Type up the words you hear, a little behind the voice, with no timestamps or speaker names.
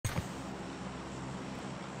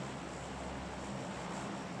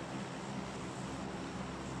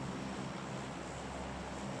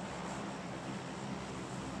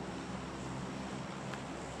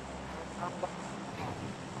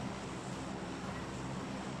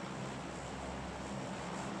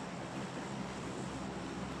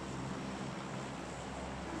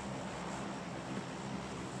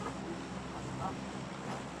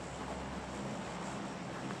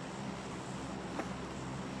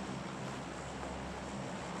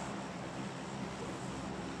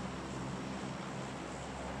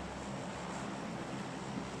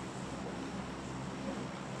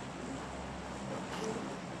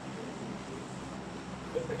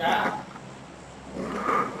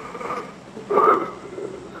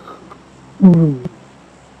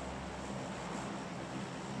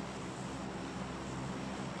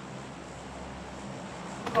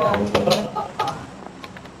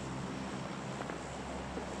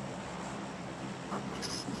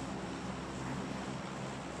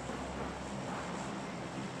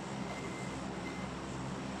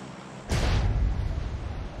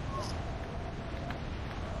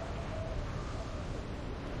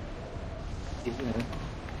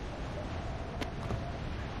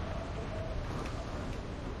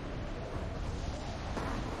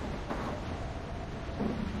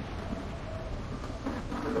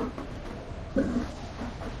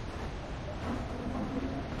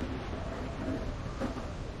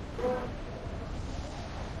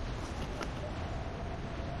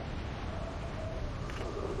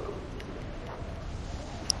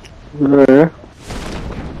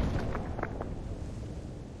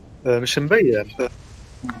ايه مش مبين.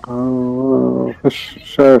 فيش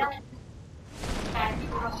شايف.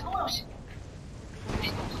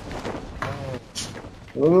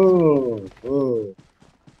 اوه اوه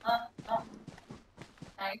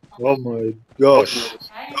اوه ماي جوش.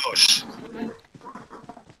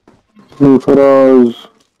 انفراج.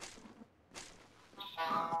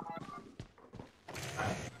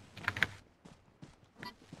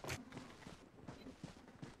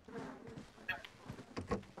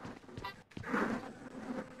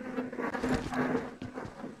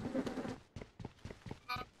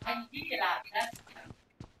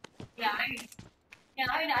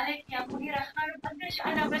 يا عيني عليك يا منيرة خالد، قديش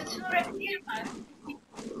أنا مسرورة كثير معك.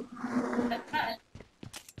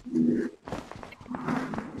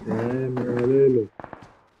 يا ليلو.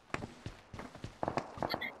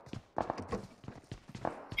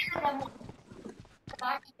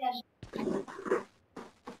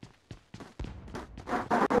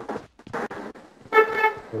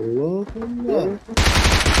 الله الله.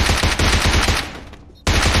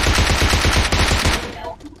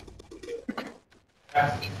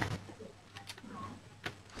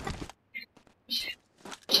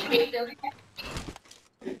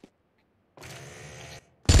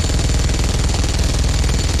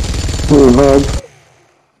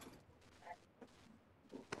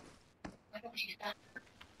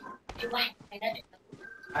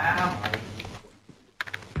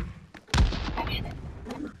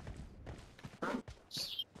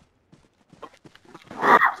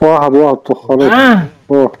 هاد واحد طخرت.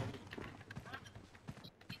 اوه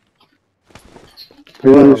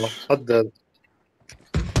والله حدد.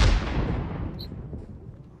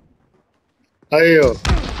 ايوه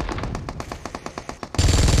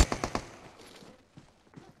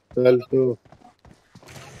سألته.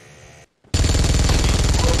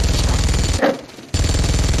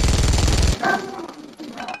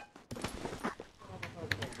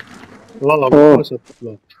 والله ما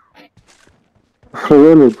شفت.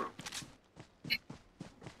 خيالي.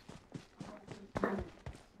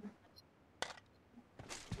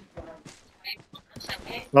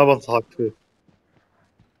 ما بنصحك فيه.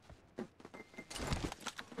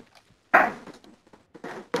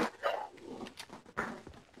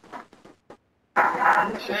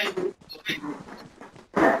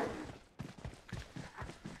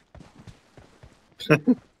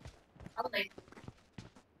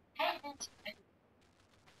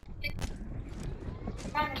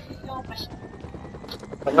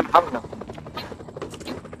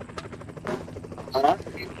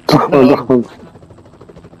 دخل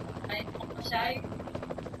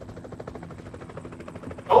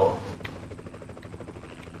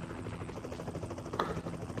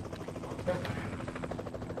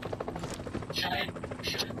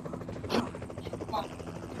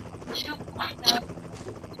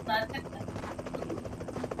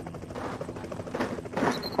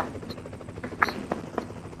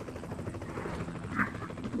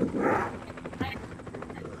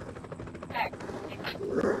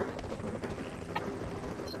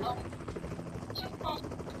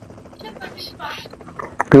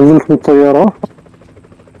نزلت من الطيارة.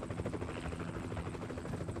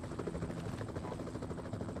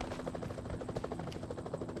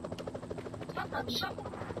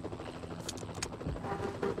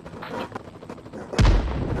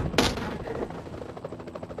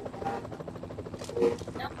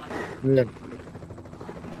 وين؟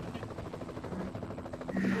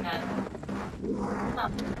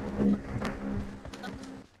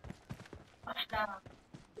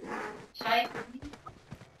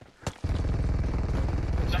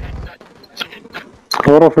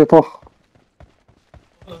 ورا في طخ.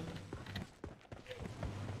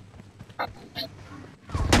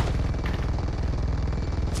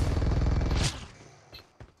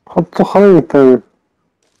 حط طخرين الثاني.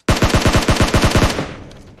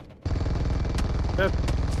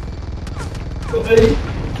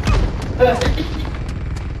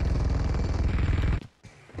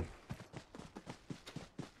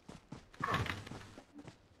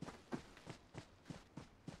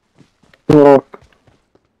 وراك.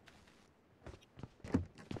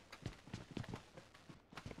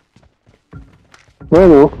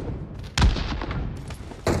 وينه؟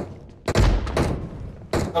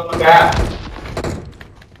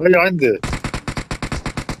 هي عندي.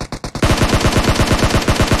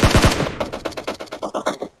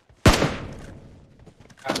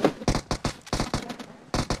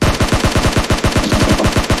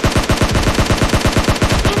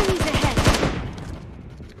 Enemies ahead!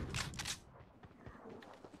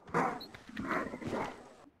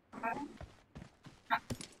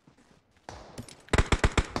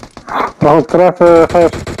 راحوا ثلاثة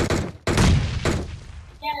خير.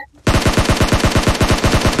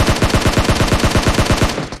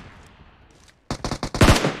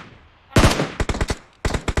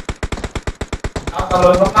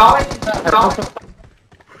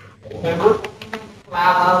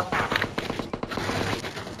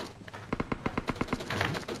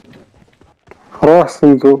 راح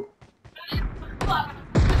صندوق.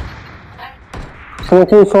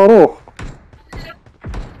 صوتين صاروخ.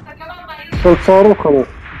 قلت صاروخ أنا.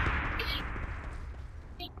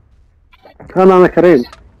 أنا كريم.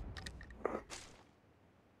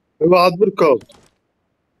 واحد بركب.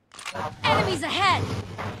 Enemies ahead!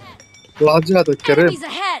 واحد جهتك كريم. Enemies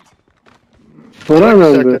ahead! وين ركز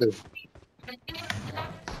يا عندك؟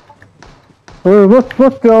 كريم.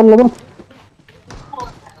 بس يا الله بس.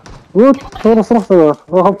 خلاص رحت أنا.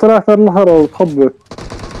 راح ثلاثة النهر وتخبي.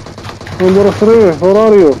 نمبر 3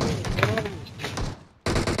 هوراريو.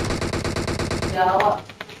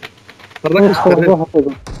 حركش كريم.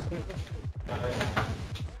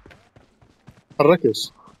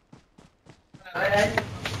 حركش.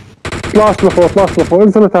 طلعت لفوق طلعت لفوق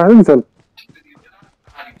انزل تحت انزل.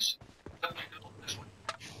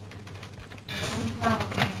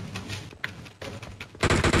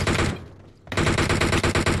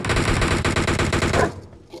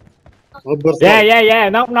 عبر Yeah.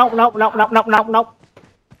 Knock.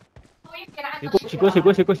 Siku.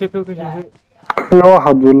 في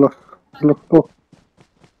واحد ولا لك.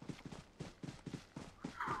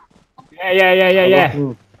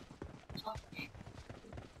 Yeah.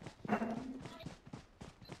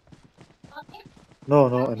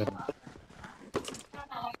 نو انا.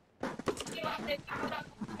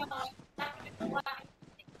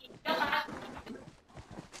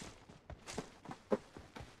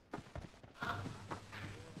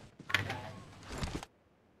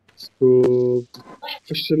 سكوب.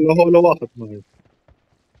 فش الا هو ولا واحد معي.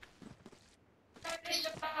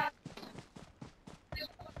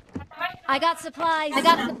 I got supplies!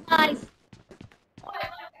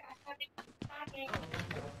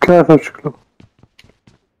 ثلاثة بشكله.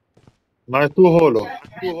 معي تو هولو.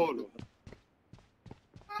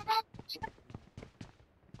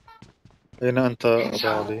 أين أنت أبو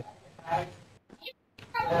علي؟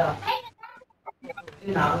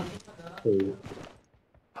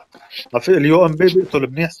 عفي اليو ام بي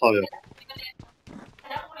بيقتل منيح صاير.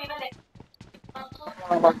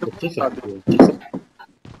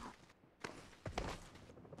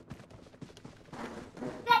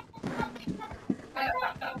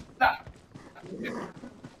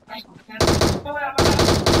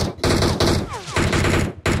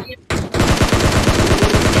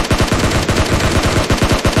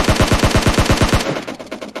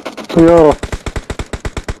 سيارة.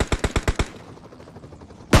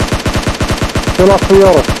 طلع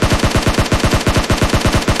سيارة.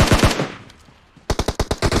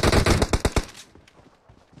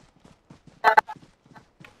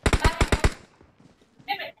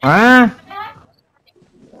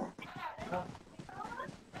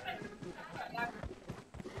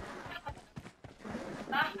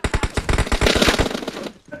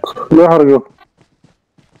 لا يحرقه.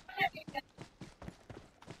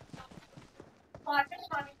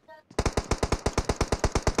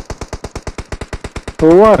 هو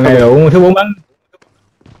واقف Này là thứ 4 bắn.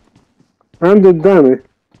 عنده قدامي.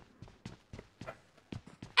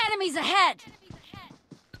 Enemies ahead!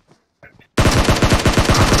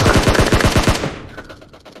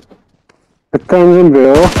 الثاني جنبي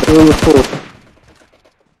اهو جنب السور.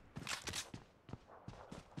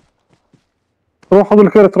 روحوا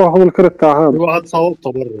بالكرت تاع هذا. في واحد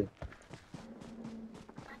صوبته برا.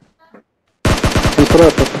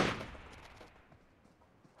 ثلاثة.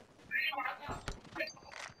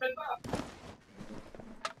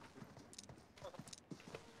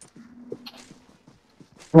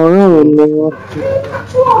 والله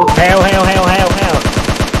heo.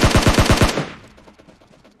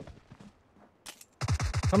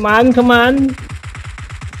 Come on. Come on.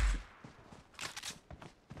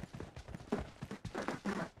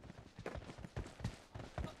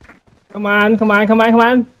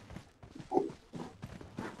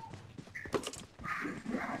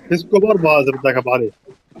 اسكو باربعة اذا بدك ابو علي.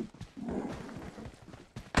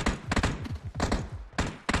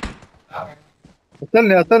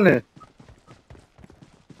 قتلني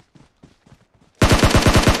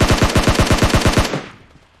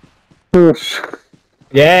ايش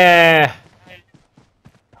Yeah.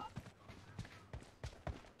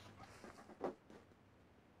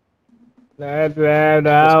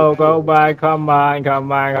 No, go back. Come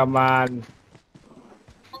on.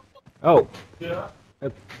 Oh.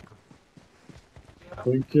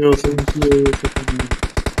 ثانك يو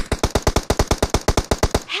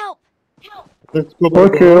Help! اسكو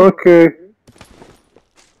باربعة. اوكي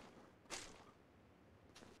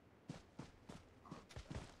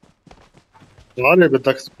ابو علي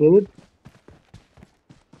بدك سكوب؟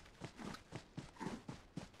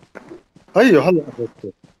 ايوه هلا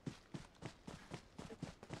اخذته.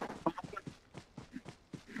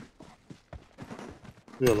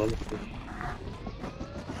 يلا نحكي.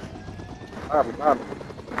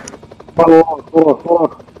 خلاص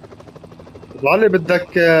ابو علي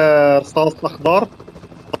بدك رصاص اخضر؟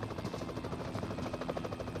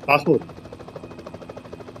 عفوا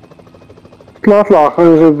اطلع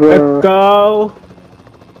خلينا نجيب Let's go.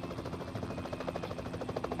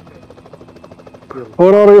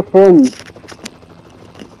 where are you from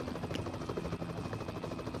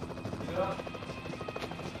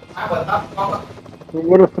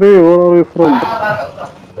number 3 where are you from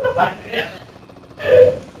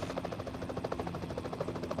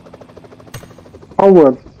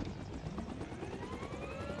أول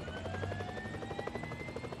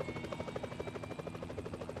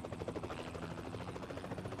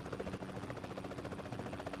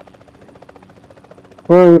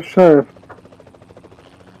مش شايف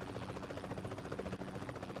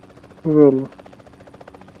يلا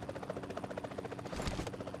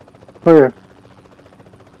طيب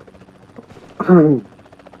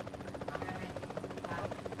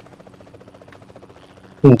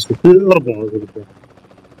ماشي في أربعة إذا بدك.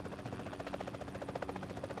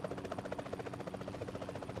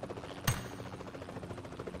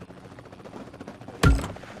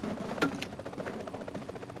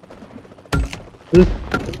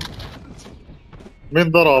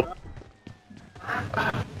 مين ضرب؟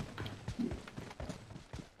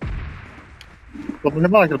 طب اللي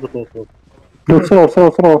معك البطاطا.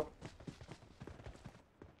 صار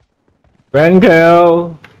Thank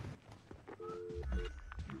you.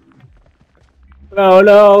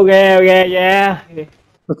 No. Yeah.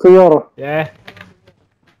 السيارة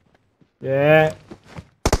Yeah.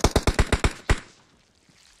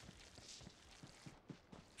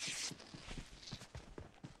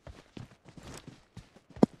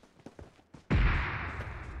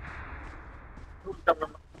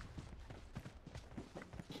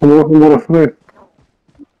 نروح نمر 2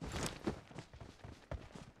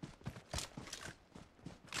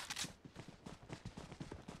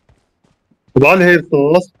 طب علي هي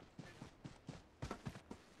الرصاص.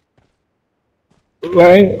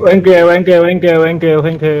 Thank you.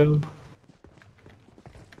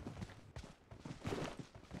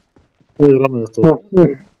 هي رمي الرصاص.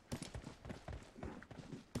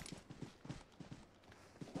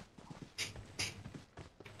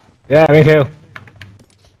 Yeah, thank you.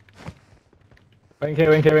 Thank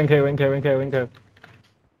you.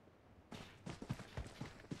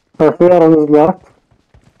 السيارة نزلت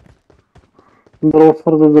نضرب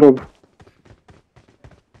فرد ضرب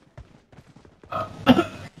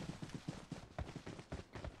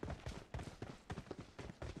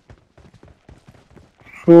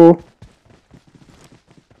شو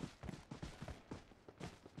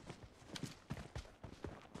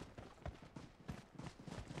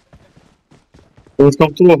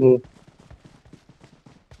بدكم تروحوا.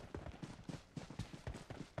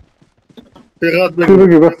 في غاد في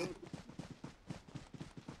بقي. بقي بس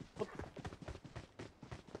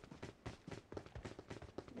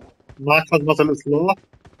معك خدمة الإصلاح؟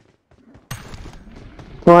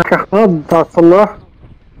 معك أحمد تعال تصلح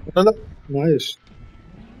لا معيش.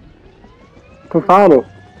 طب تعالوا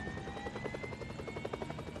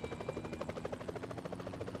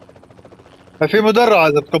في مدرعة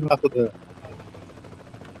إذا بدكم ناخذها.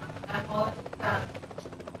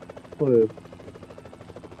 طيب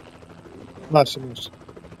ماشي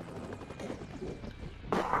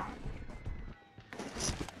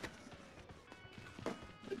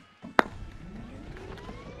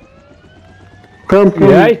كم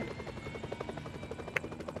جاي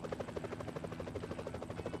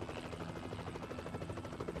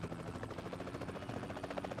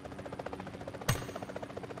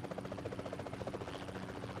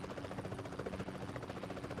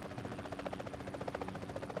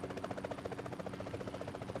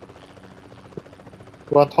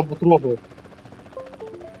وين تحبوا تروحوا؟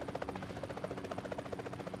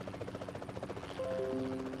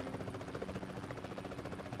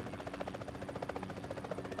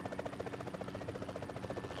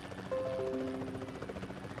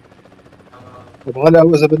 طب هلا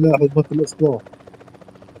إذا بدنا خدمة الإصلاح،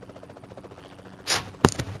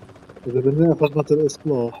 إذا بدنا خدمة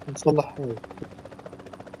الإصلاح نصلح هاي.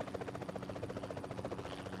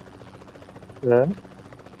 إيه؟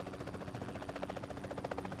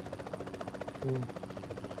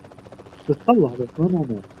 تتصلح بس ما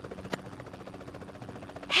نعمل.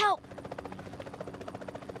 Help!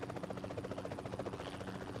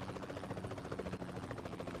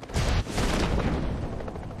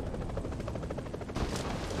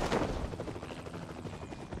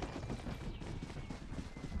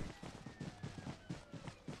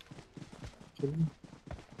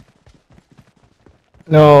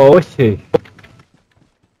 No, shit.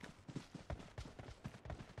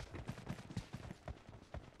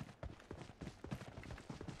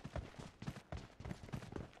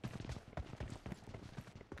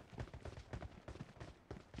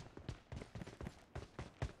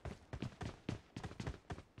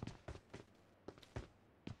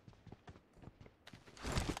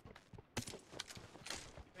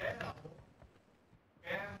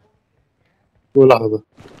 ولحظة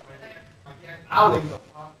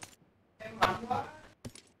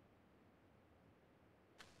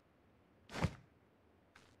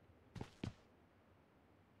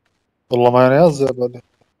والله ما يعني أزعل عليه.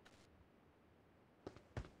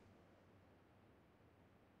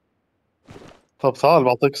 طب تعال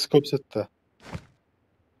بعطيك سكوب 6.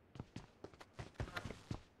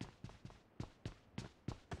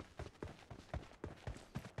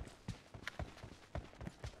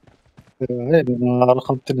 هيني أنا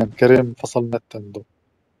رقم 2 كريم فصل نت عنده.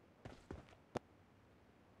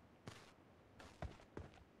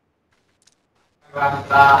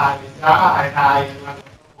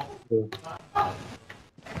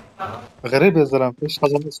 غريب يا زلمة فيش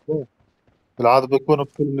حاجة إصلاح، بالعادة بيكونوا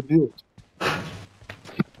بكل البيوت.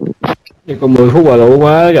 Đi con 10 phút vào đủ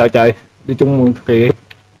quá giờ trời. Đi chung kìa.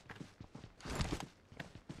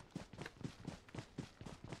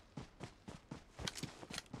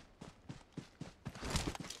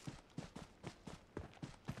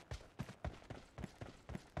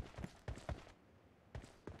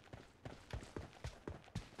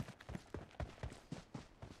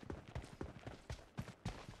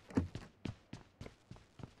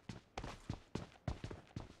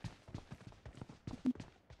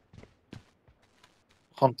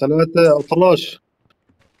 رقم 3 أطراش.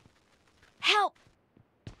 Help!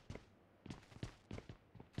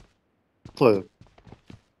 طيب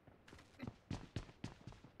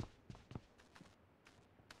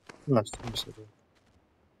ماشي ماشي.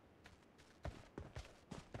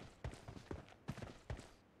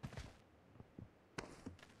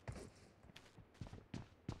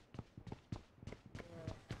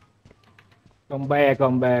 Con be,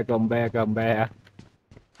 con be, con be, con be.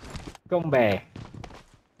 Con bè.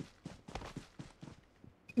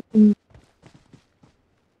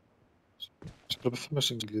 شكله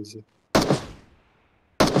بفهمش إنجليزي.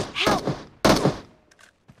 Help!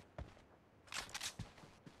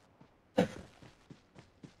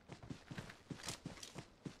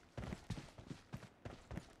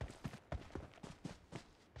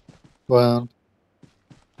 وين؟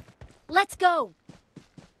 Let's go!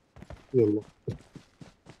 يلا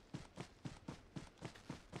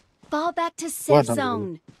Fall back to safe وين هذا؟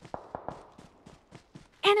 zone.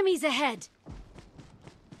 Enemies ahead.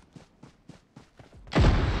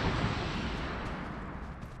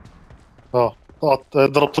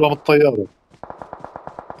 ضربت لهم الطيارة.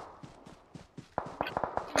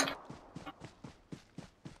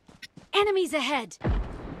 Enemies ahead.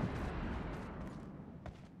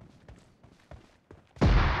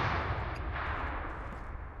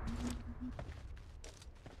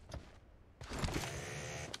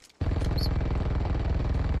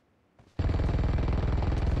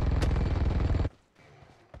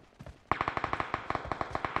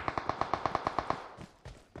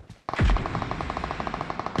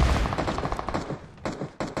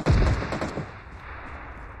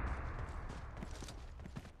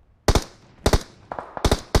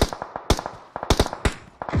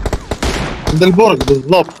 عند البرج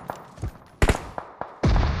بالضبط.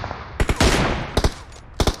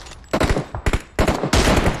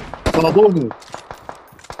 صادوني.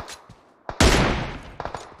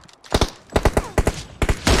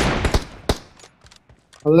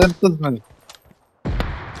 هذا ينقذني.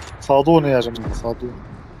 صادوني يا جماعة، صادوني.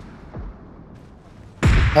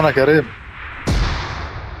 أنا كريم.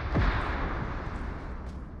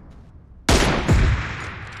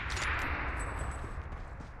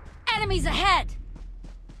 Enemies ahead!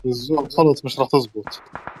 الزوم خلص مش راح تزبط.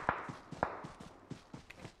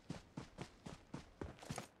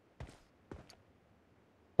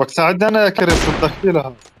 بدك تساعدني أنا يا كريم، شو بدك فيه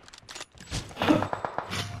لها؟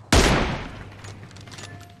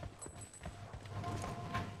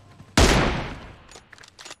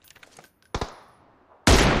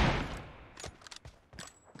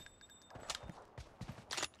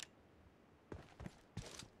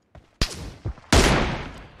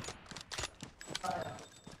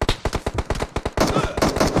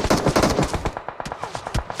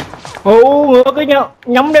 Ngửa cái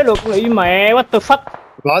nhắm đéo được lị mẹ, what the fuck.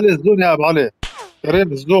 أبو علي الزوم يا أبو علي.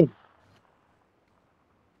 كريم الزوم.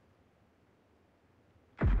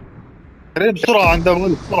 كريم بسرعة عند أبو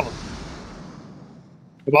علي بسرعة.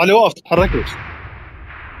 أبو علي وقف تتحركش.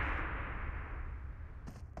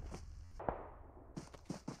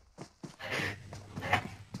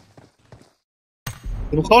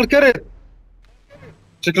 المخول كريم.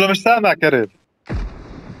 شكله مش سامع كريم.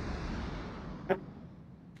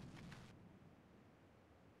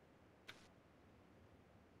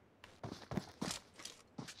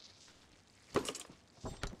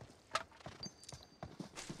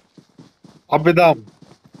 حبي دام.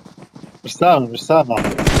 مش سامع مش سامع.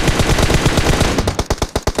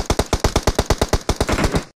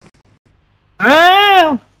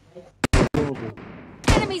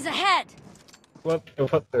 Enemies ahead! What the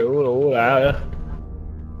fuck tiểu đủ lạ.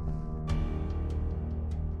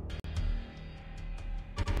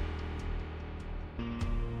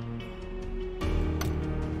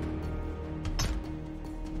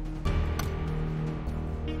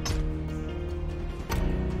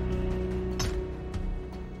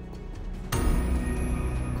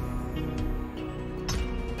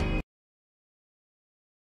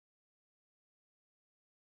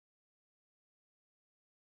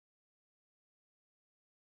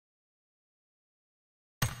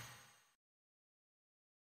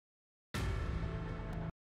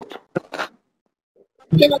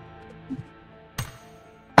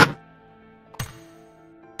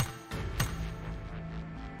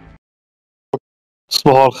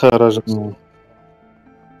 تصبحوا على الخير يا جماعة.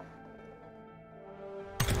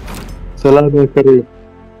 سلام يا كريم.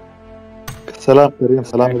 سلام كريم،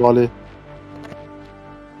 سلام أبو علي.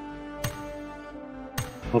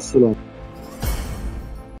 مع السلامة.